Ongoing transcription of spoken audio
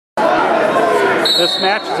This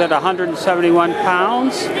match is at 171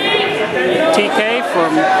 pounds. TK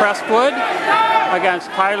from Crestwood against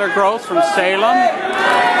Tyler Gross from Salem.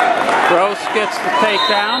 Gross gets the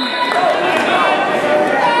takedown.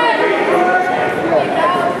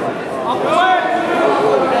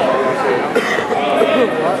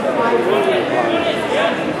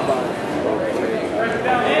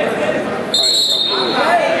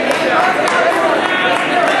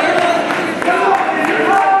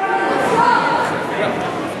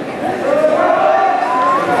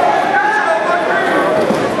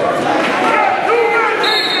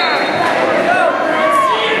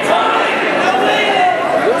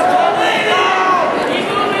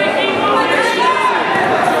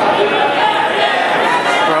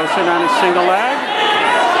 On his single leg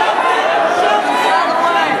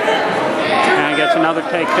and gets another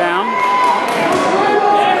takedown.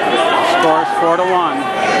 Scores 4-1.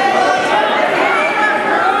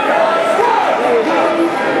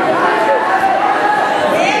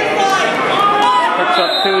 Picks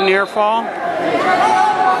up 2 near fall.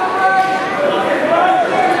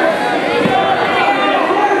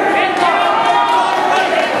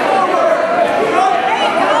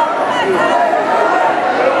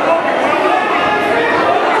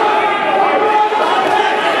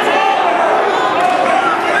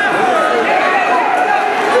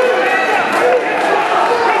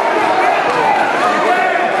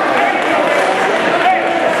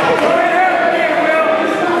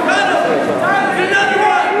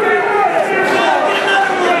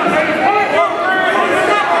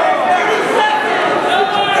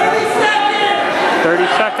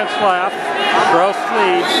 Left. Gross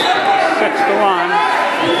leads 6-1.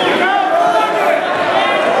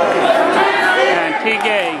 And TK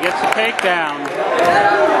gets a takedown.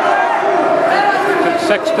 It's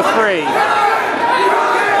 6-3.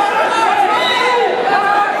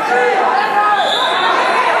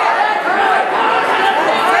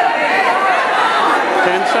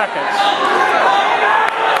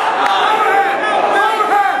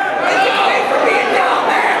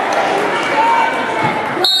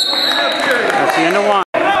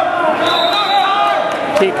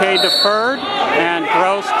 TK deferred, and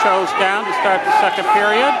Gross chose down to start the second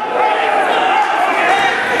period.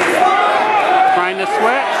 Trying to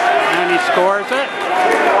switch, and he scores it.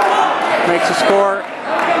 Makes the score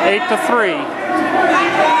 8-3.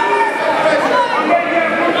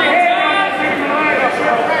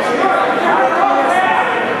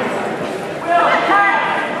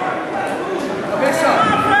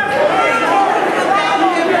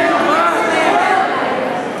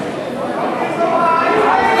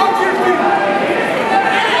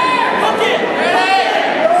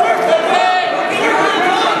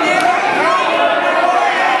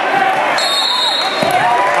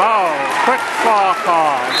 Fall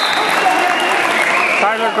call.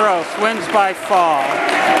 Tyler Gross wins by fall.